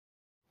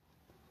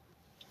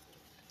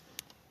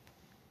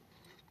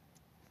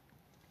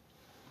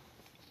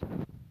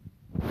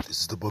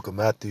This is the book of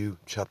Matthew,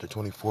 chapter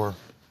 24,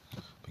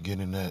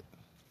 beginning at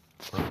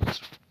verse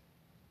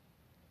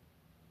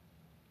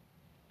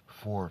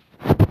 4.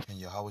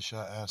 And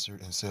Yahushua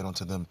answered and said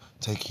unto them,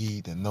 Take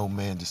heed that no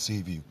man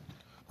deceive you.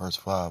 Verse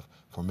 5.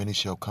 For many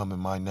shall come in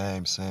my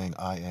name, saying,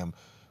 I am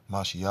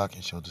Mashiach,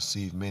 and shall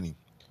deceive many.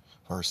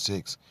 Verse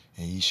 6.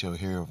 And ye shall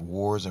hear of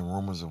wars and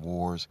rumors of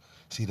wars.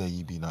 See that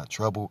ye be not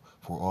troubled,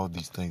 for all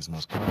these things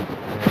must come to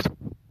pass.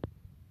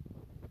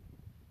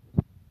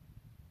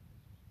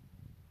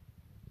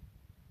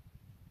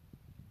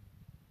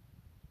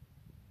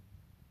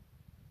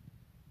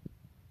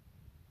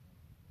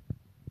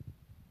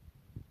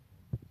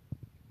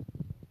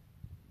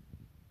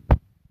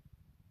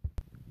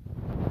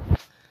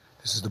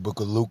 This is the book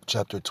of Luke,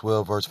 chapter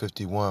 12, verse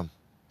 51.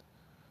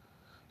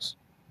 This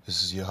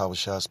is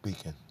Yahushua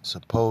speaking.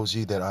 Suppose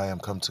ye that I am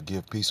come to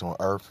give peace on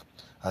earth?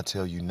 I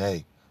tell you,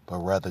 nay, but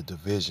rather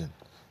division.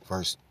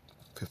 Verse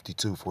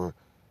 52. For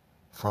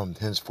from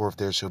henceforth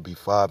there shall be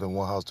 5 in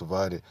one house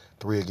divided,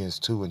 3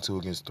 against 2, and 2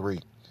 against 3.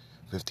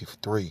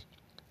 53.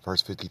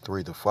 Verse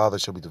 53. The father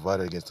shall be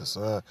divided against the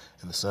son,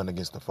 and the son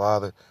against the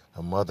father,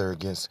 the mother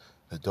against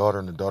the daughter,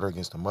 and the daughter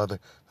against the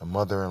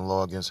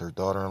mother-in-law against her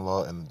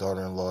daughter-in-law, and the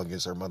daughter-in-law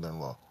against her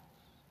mother-in-law.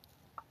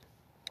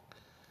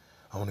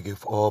 I want to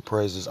give all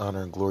praises,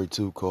 honor, and glory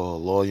to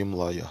call Loyim,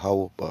 La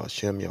Yahweh,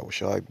 Ba'ashem,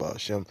 Yahushai,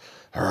 Ba'ashem,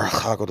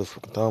 Harachakodas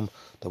Fukatam,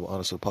 double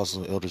honors to the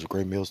apostles and elders of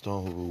Great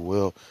Millstone who rule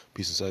well.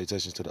 Peace and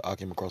salutations to the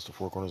Akim across the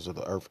 4 corners of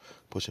the earth,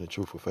 pushing the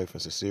truth with faith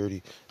and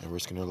sincerity, and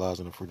risking their lives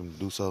and the freedom to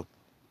do so.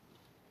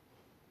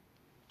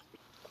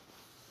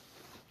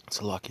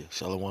 Salakia,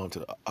 Shalom to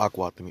the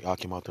Akwat and the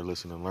Akim out there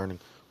listening and learning.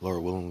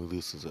 Lord willingly,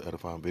 this is an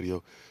edifying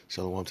video.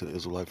 Shalom to the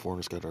Israelite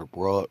foreigners scattered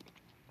abroad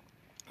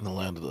in the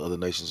land of the other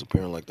nations,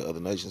 appearing like the other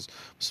nations,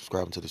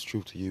 subscribing to this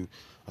truth to you.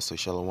 I say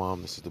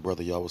Shalom. This is the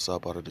brother Yahweh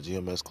Sop out of the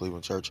GMS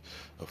Cleveland Church,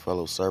 a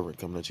fellow servant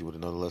coming at you with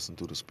another lesson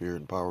through the spirit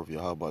and power of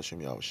Yahweh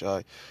Hashem Yahweh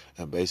Shai.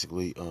 And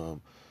basically,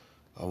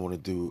 I want to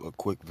do a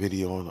quick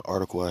video on the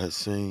article I had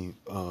seen.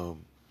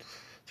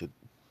 Today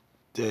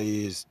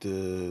is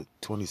the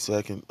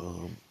 22nd.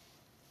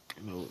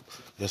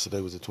 Yesterday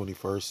was the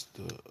 21st,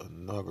 the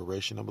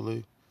inauguration, I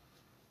believe.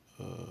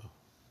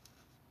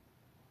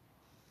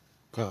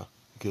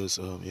 Because,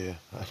 I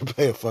had to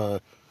pay a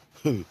fine.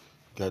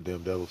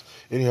 Goddamn devils.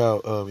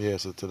 Anyhow,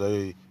 so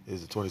today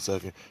is the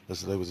 22nd.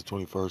 Yesterday was the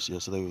 21st.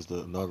 Yesterday was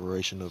the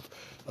inauguration of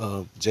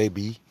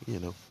JB,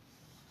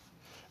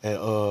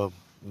 And,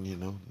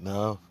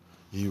 now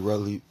you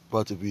really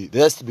about to be,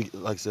 that's to be,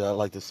 like I said, I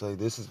like to say,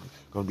 this is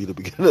going to be the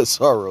beginning of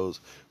sorrows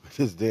with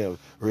this damn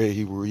red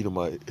Hebrew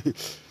Edomite.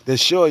 They're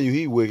showing you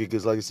he wicked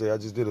because, like I said, I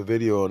just did a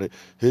video on it.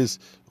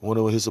 One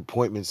of his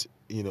appointments,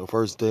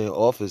 first day in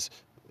office,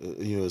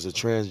 as a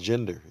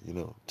transgender,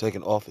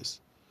 taking office.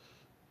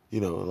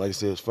 Like I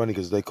said, it's funny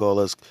because they call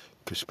us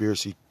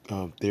conspiracy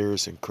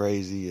theorists and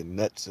crazy and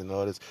nuts and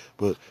all this.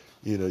 But,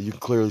 you can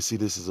clearly see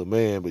this is a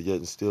man, but yet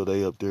and still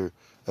they up there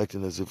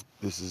acting as if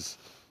this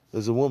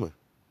is a woman,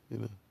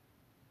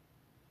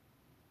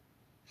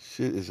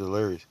 Shit is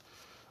hilarious.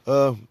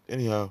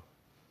 Anyhow,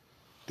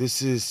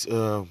 this is,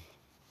 it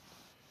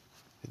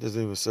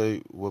doesn't even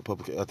say what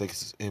public, I think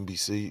it's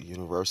NBC,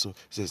 Universal. It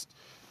says,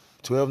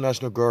 12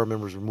 National Guard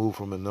members removed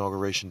from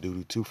inauguration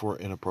duty, 2 for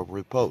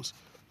inappropriate posts.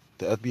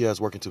 The FBI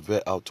is working to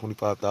vet out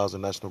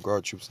 25,000 National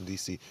Guard troops in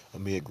D.C.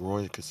 amid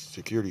growing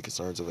security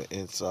concerns of an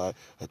inside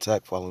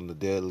attack following the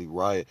deadly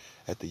riot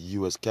at the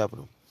U.S.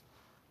 Capitol.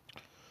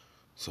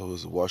 So it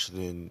was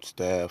Washington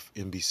staff,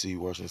 NBC,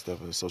 Washington staff,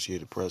 and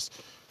Associated Press,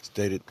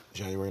 stated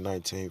January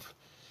 19th.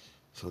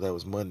 So that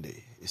was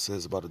Monday. It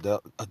says about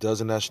a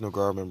dozen National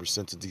Guard members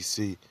sent to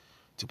D.C.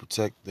 to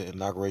protect the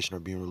inauguration are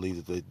being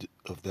relieved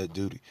of that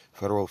duty.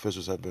 Federal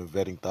officials have been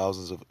vetting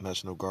thousands of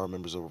National Guard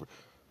members over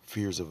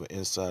fears of an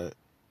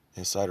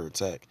insider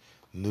attack.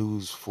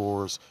 News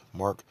 4's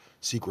Mark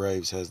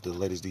Seagraves has the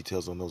latest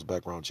details on those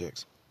background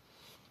checks.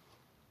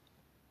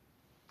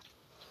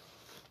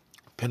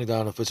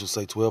 Pentagon officials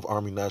say 12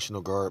 Army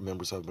National Guard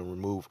members have been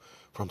removed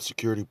from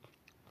securing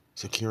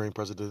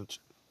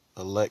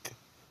President-elect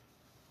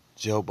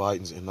Joe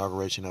Biden's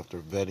inauguration after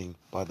vetting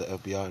by the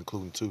FBI,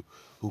 including 2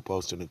 who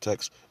posted and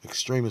text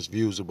extremist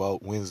views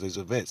about Wednesday's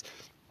events.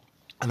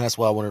 And that's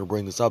why I wanted to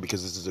bring this out,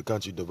 because this is a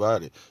country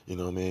divided. You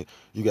know what I mean?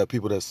 You got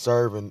people that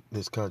serve in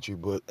this country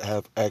but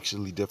have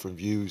actually different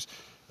views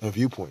and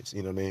viewpoints.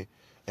 You know what I mean?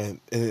 And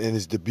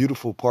it's the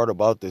beautiful part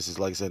about this is,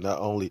 like I said, not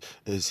only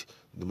is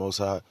the Most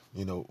High,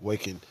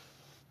 waking,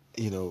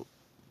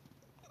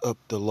 up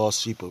the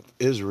lost sheep of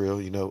Israel,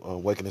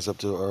 waking us up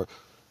to our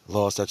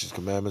law, statutes,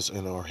 commandments,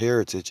 and our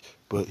heritage,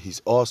 but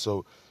he's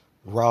also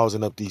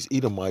rousing up these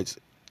Edomites.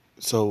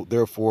 So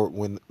therefore,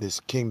 when this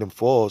kingdom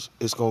falls,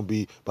 it's going to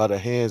be by the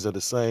hands of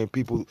the same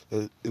people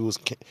whose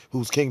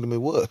kingdom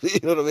it was. You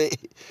know what I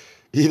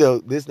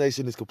mean? This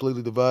nation is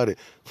completely divided.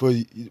 For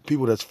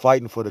people that's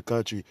fighting for the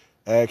country,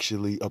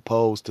 actually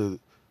opposed to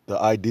the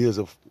ideas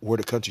of where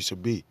the country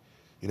should be.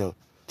 To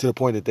the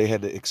point that they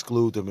had to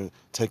exclude them and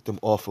take them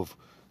off of,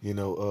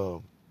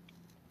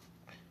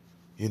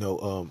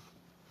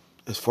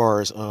 as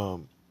far as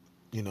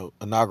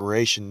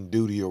inauguration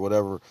duty or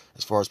whatever,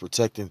 as far as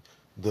protecting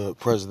the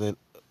president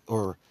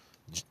or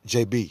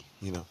JB.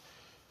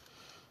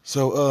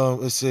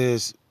 So it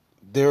says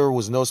there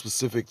was no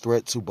specific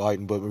threat to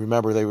Biden, but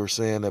remember they were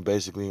saying that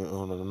basically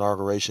on an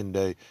inauguration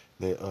day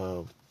that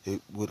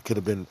could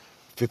have been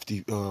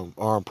 50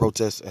 armed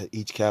protests at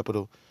each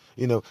capital.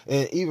 And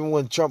even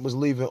when Trump was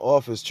leaving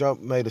office, Trump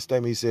made a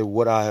statement. He said,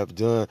 "What I have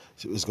done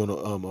is going to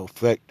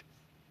affect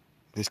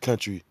this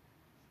country,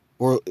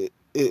 or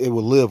it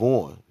will live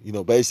on."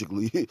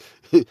 Basically,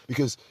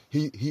 because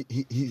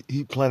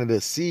he planted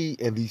a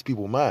seed in these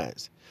people's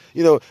minds.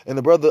 And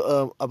the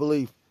brother, I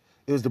believe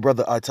it was the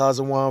brother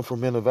Itazawan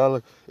from Men of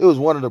Valor. It was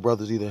one of the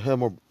brothers, either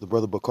him or the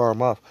brother Bakar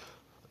Moth.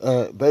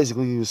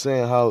 Basically, he was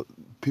saying how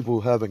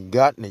people haven't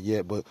gotten it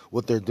yet, but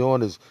what they're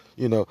doing is,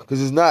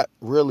 because it's not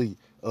really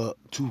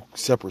two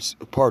separate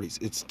parties.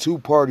 It's two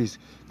parties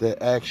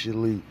that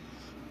actually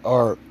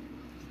are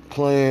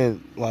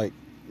playing like,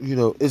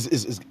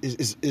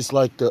 it's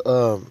like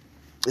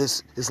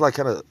it's like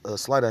kind of a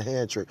sleight of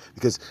hand trick,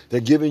 because they're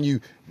giving you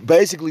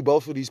basically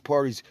both of these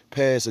parties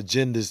pass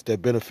agendas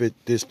that benefit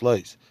this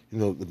place,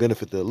 that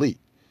benefit the elite.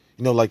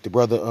 Like the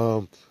brother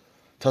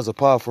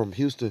Tazapah from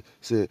Houston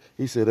said.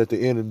 He said at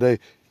the end of the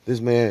day,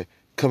 this man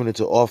coming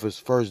into office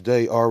first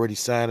day already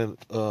signing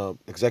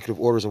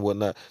executive orders and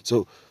whatnot.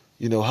 So,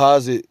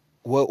 how's it?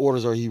 What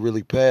orders are he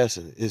really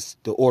passing? It's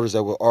the orders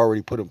that were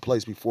already put in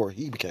place before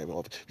he became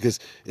office. Because,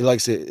 like I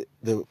said,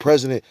 the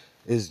president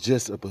is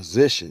just a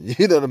position.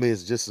 You know what I mean?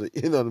 It's just,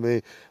 you know what I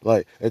mean?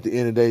 Like, at the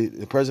end of the day,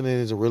 the president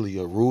isn't really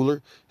a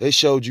ruler. They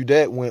showed you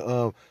that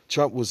when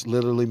Trump was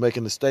literally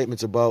making the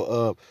statements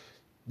about,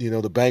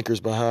 the bankers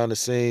behind the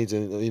scenes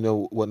and,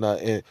 whatnot.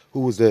 And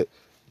who was that?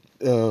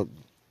 Uh,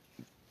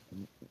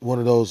 one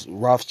of those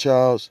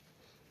Rothschilds.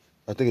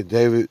 I think it's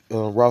David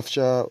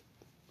Rothschild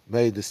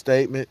made the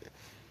statement,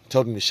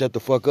 told him to shut the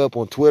fuck up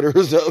on Twitter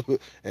or something,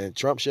 and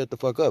Trump shut the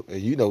fuck up.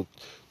 And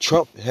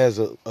Trump has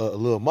a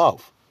little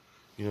mouth.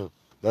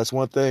 That's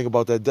one thing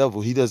about that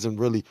devil. He doesn't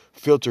really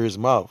filter his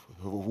mouth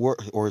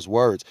or his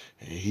words.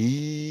 And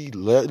he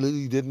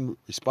literally didn't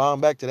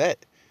respond back to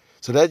that.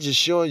 So that's just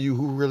showing you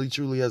who really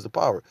truly has the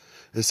power.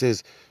 It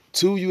says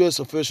 2 U.S.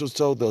 officials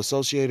told the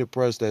Associated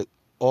Press that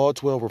all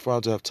 12 were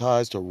found to have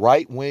ties to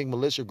right-wing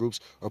militia groups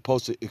or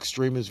posted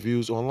extremist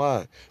views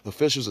online. The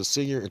officials, a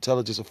senior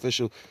intelligence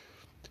official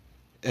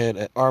and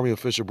an Army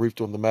official briefed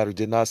on the matter,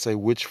 did not say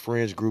which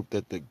fringe group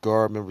that the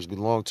Guard members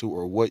belonged to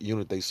or what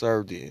unit they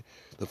served in.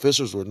 The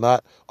officials were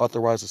not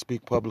authorized to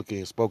speak publicly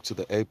and spoke to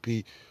the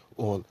AP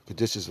on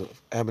conditions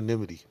of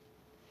anonymity.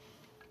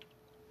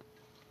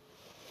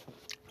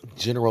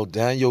 General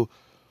Daniel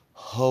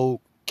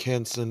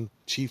Hokanson,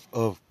 chief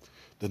of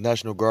the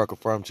National Guard,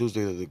 confirmed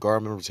Tuesday that the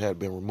Guard members had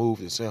been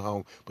removed and sent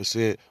home, but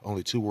said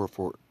only 2 were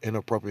for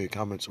inappropriate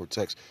comments or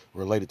texts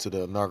related to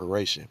the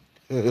inauguration.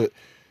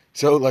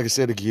 So, like I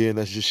said again,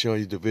 that's just showing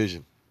you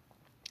division.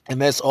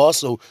 And that's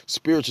also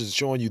spiritual,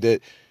 showing you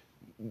that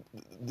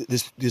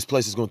this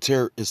place is going to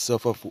tear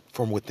itself up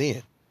from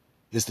within.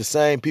 It's the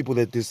same people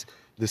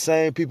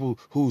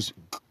who's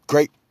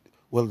great.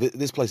 Well,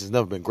 this place has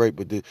never been great,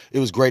 but it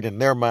was great in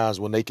their minds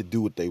when they could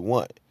do what they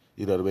want.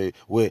 You know what I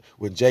mean?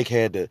 When Jake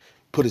had to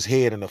put his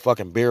head in a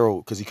fucking barrel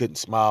because he couldn't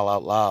smile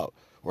out loud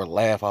or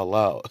laugh out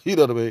loud. You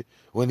know what I mean?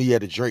 When he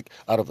had to drink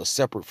out of a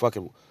separate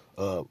fucking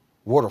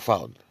water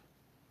fountain.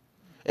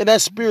 And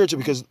that's spiritual,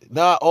 because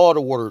not all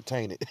the water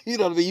tainted. You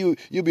know what I mean?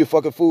 You'd be a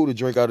fucking fool to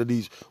drink out of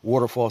these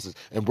water faucets.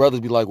 And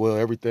brothers be like, well,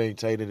 everything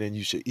tainted and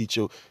you should eat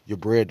your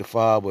bread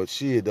defiled. But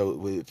shit,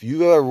 though, if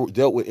you ever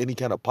dealt with any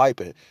kind of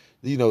piping,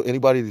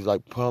 anybody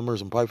like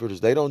plumbers and pipe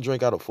fitters, they don't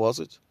drink out of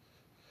faucets.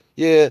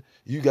 Yeah,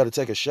 you got to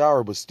take a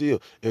shower, but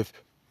still, if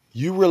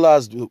you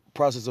realize the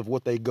process of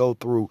what they go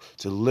through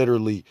to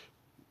literally,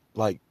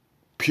 like,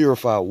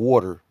 purify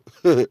water,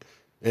 and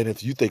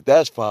if you think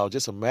that's foul,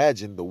 just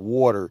imagine the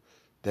water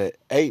that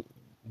ain't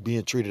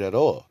being treated at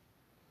all.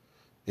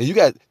 And you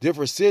got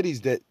different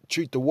cities that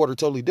treat the water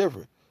totally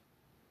different.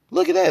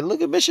 Look at that.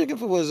 Look at Michigan,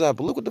 for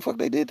example. Look what the fuck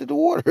they did to the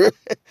water.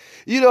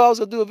 I was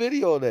going to do a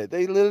video on that.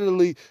 They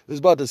literally was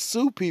about to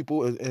sue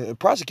people and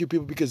prosecute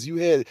people because you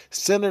had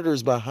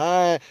senators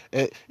behind.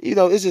 And,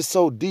 it's just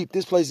so deep.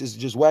 This place is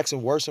just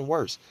waxing worse and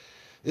worse.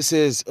 It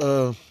says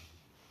the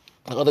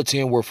other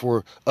 10 were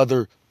for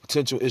other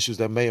potential issues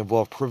that may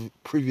involve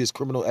previous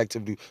criminal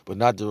activity, but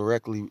not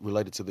directly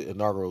related to the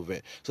inaugural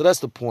event. So that's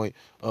the point.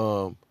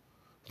 If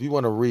you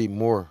want to read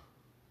more,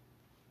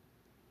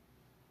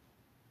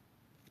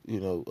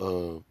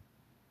 the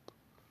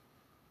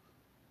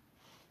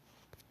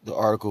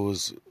article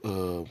is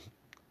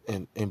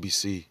in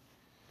NBC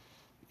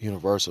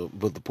Universal.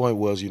 But the point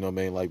was,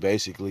 man, like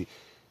basically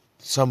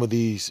some of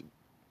these,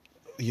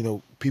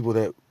 people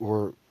that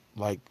were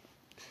like,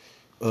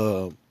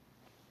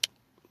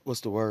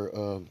 what's the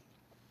word?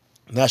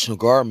 National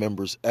Guard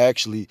members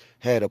actually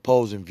had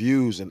opposing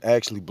views and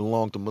actually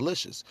belonged to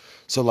militias.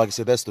 So, like I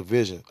said, that's the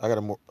vision. I got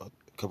a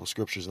couple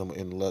scriptures and I'm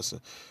in the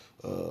lesson.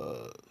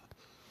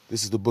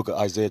 This is the book of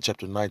Isaiah,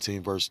 chapter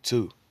 19, verse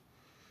 2.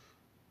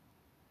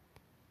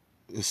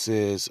 It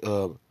says,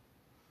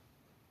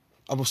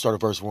 I'm going to start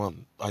at verse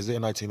 1. Isaiah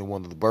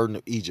 19:1. The burden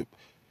of Egypt.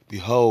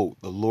 Behold,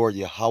 the Lord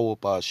Yahweh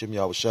by Hashem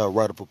Yahweh shall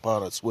ride up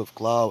upon a swift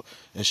cloud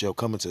and shall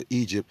come into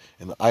Egypt,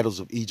 and the idols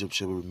of Egypt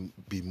shall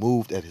be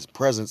moved at his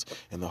presence,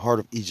 and the heart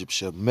of Egypt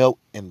shall melt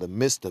in the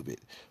midst of it.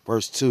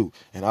 Verse 2.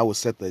 And I will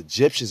set the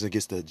Egyptians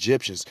against the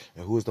Egyptians.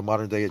 And who is the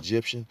modern day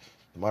Egyptian?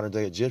 The modern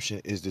day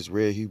Egyptian is this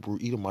red Hebrew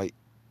Edomite,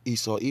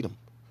 Esau Edom.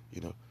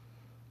 You know,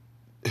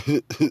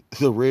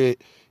 the red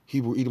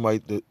Hebrew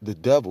Edomite, the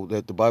devil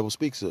that the Bible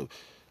speaks of.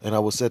 And I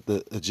will set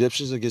the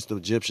Egyptians against the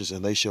Egyptians,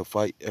 and they shall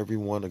fight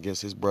everyone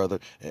against his brother,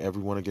 and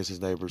everyone against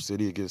his neighbor,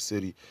 city against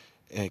city,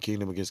 and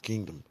kingdom against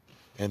kingdom.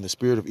 And the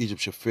spirit of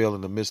Egypt shall fail in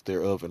the midst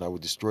thereof, and I will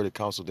destroy the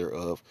counsel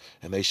thereof,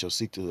 and they shall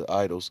seek to the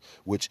idols,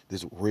 which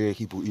this red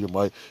Hebrew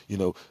Edomite,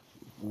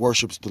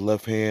 worships the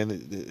left hand.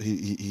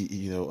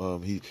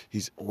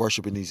 He's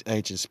worshiping these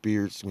ancient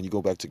spirits. When you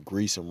go back to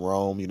Greece and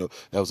Rome,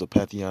 that was a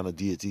pantheon of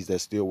deities that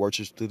still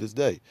worships to this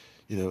day.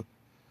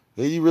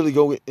 Then you really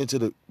go into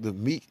the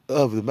meat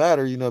of the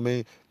matter, you know what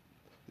I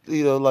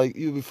mean? Like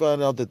you'll be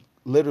finding out that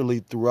literally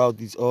throughout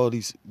all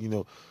these,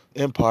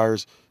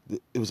 empires,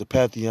 it was a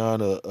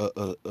pantheon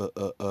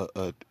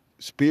of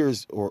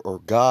spirits or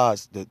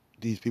gods that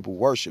these people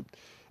worshipped.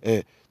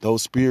 And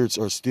those spirits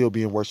are still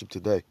being worshipped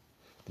today.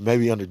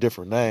 Maybe under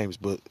different names,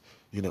 but,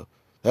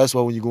 that's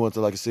why when you go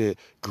into, like I said,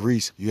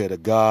 Greece, you had a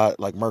god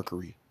like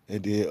Mercury.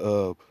 And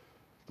then,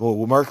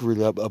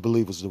 Mercury, I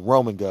believe, was the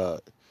Roman god.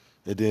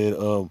 And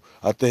then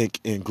I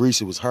think in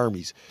Greece it was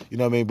Hermes. You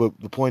know what I mean? But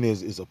the point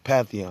is a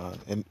pantheon.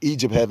 And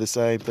Egypt had the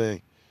same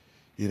thing.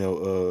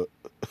 Like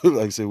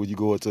I said, when you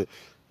go into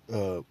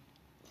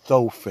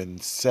Thoth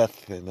and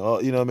Seth and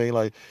all, you know what I mean?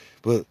 Like,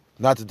 but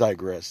not to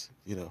digress,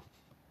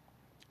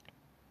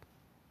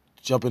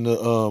 Jump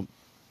into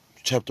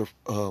chapter,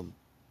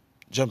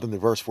 jump into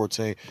verse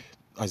 14,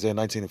 Isaiah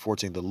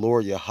 19:14. The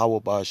Lord Yahweh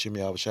by Hashem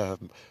Yahweh shall have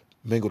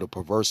mingled a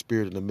perverse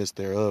spirit in the midst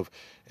thereof,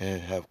 and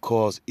have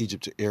caused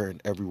Egypt to err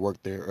in every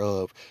work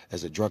thereof,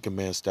 as a drunken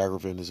man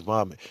staggereth in his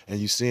vomit.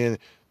 And you seeing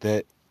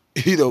that,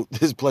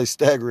 this place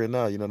staggering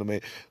now, you know what I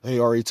mean? They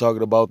already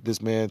talking about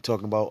this man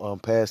talking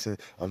about passing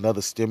another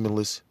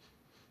stimulus,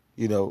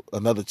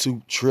 another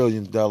 $2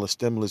 trillion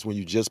stimulus when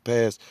you just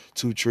passed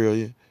 $2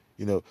 trillion.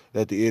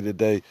 At the end of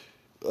the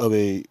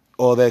day,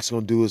 all that's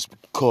gonna do is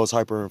cause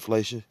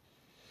hyperinflation.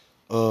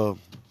 I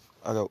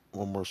got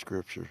one more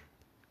scripture.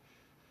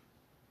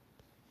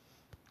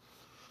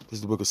 This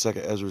is the book of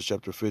 2nd Ezra,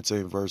 chapter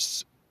 15,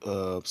 verse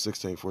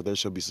 16. For there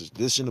shall be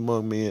sedition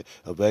among men,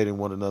 evading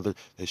one another.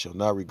 They shall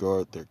not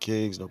regard their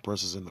kings nor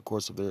princes, in the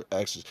course of their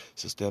actions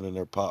shall stand in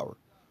their power.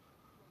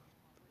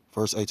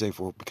 Verse 18.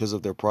 For because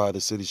of their pride,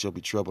 the city shall be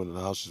troubled, and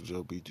the houses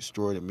shall be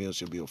destroyed, and men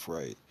shall be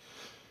afraid.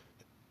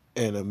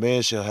 And a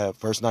man shall have,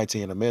 verse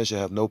 19, and a man shall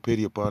have no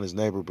pity upon his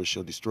neighbor, but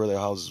shall destroy their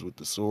houses with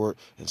the sword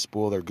and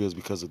spoil their goods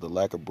because of the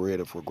lack of bread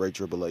and for great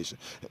tribulation.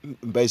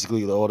 And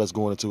basically, all that's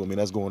going into,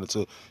 that's going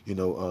into,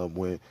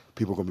 when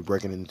people are going to be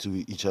breaking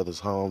into each other's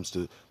homes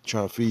to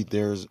try and feed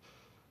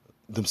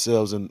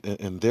themselves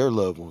and their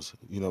loved ones,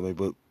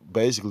 but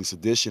basically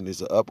sedition is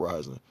an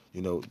uprising.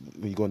 When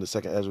you go into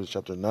 2nd Ezra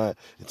chapter 9,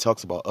 it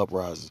talks about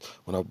uprisings.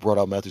 When I brought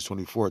out Matthew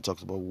 24, it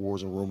talks about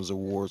wars and rumors of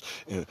wars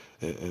and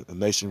a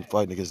nation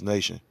fighting against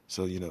nation.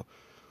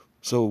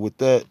 So with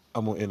that,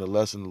 I'm going to end the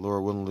lesson. The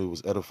Lord willingly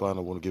was edifying.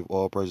 I want to give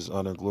all praises,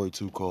 honor, and glory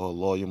to call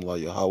Loyum La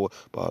Yahweh,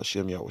 by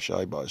Hashem, Yahweh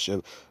Shai, by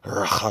Hashem,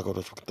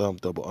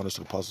 double honors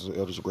to the apostles and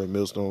elders of great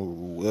millstone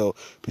who well,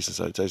 peace and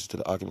salutations to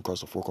the occupant across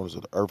the four corners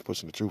of the earth,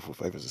 pushing the truth for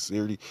faith and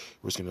sincerity,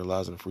 risking their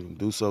lives and the freedom to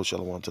do so.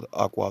 Shalom to the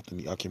Aquath and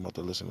the Akim out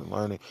there listening and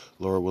learning.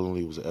 Lord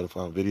willingly was an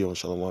edifying video, and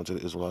shalom to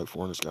the Israelite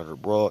foreigners scattered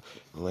abroad,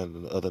 and land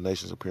in the other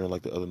nations appearing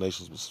like the other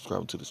nations, but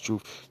subscribing to this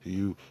truth. To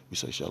you, we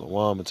say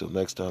shalom. Until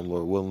next time,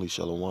 Lord willingly,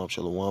 shalom,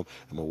 shalom,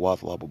 and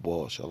Mawath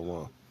Lababal,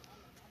 shalom.